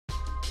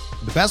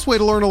The best way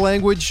to learn a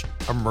language?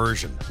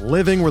 Immersion.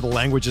 Living where the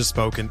language is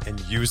spoken and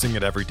using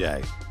it every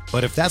day.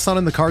 But if that's not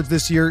in the cards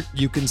this year,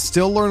 you can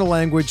still learn a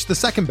language the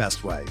second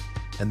best way,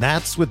 and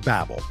that's with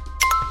Babbel.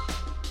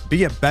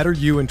 Be a better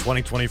you in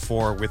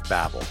 2024 with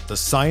Babbel, the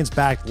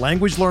science-backed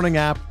language learning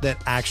app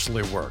that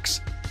actually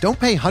works. Don't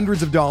pay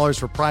hundreds of dollars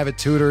for private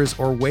tutors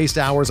or waste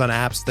hours on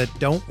apps that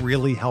don't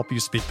really help you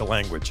speak the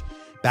language.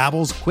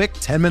 Babbel's quick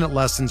 10-minute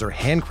lessons are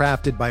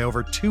handcrafted by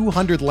over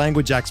 200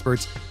 language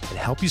experts and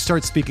help you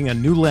start speaking a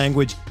new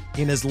language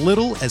in as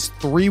little as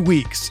 3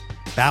 weeks.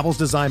 Babbel's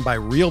designed by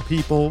real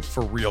people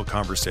for real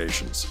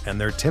conversations,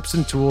 and their tips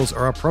and tools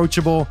are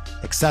approachable,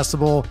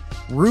 accessible,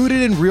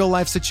 rooted in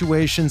real-life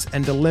situations,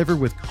 and delivered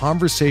with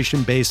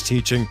conversation-based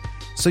teaching,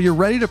 so you're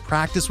ready to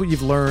practice what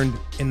you've learned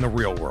in the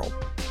real world.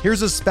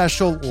 Here's a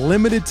special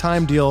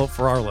limited-time deal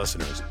for our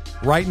listeners.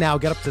 Right now,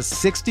 get up to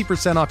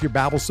 60% off your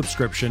Babbel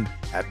subscription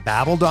at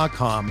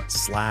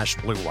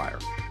babbel.com/Blue Wire.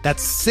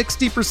 That's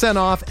 60%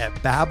 off at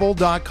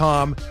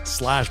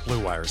babbel.com/Blue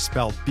Wire,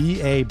 spelled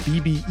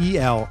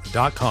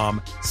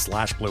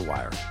BABBEL.com/Blue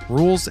Wire.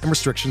 Rules and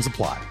restrictions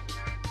apply.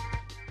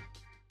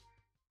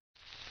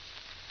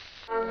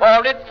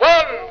 For it's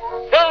 1,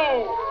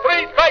 2,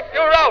 3 strikes,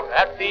 you're out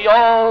at the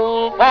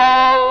old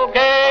ball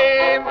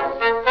game.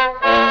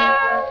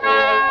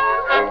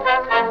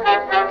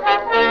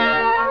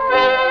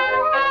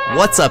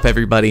 What's up,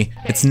 everybody?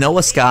 It's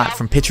Noah Scott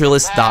from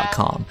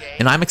PitcherList.com,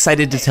 and I'm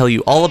excited to tell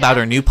you all about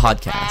our new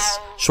podcast,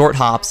 Short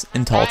Hops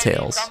and Tall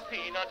Tales.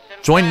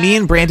 Join me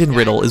and Brandon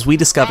Riddle as we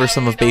discover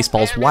some of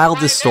baseball's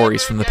wildest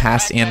stories from the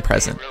past and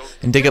present,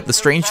 and dig up the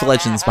strange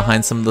legends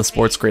behind some of the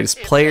sport's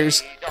greatest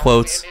players,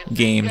 quotes,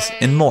 games,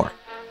 and more.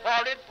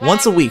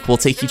 Once a week, we'll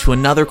take you to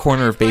another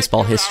corner of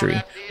baseball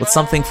history, with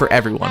something for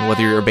everyone,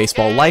 whether you're a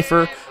baseball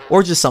lifer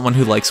or just someone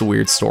who likes a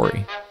weird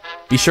story.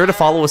 Be sure to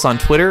follow us on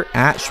Twitter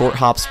at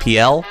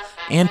ShortHopsPL,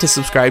 and to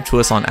subscribe to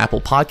us on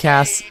Apple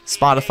Podcasts,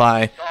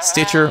 Spotify,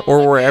 Stitcher,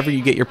 or wherever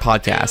you get your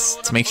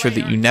podcasts to make sure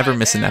that you never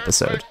miss an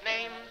episode.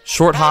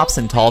 Short Hops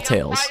and Tall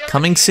Tales,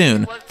 coming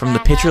soon from the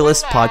Pitcher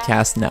List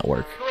Podcast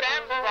Network.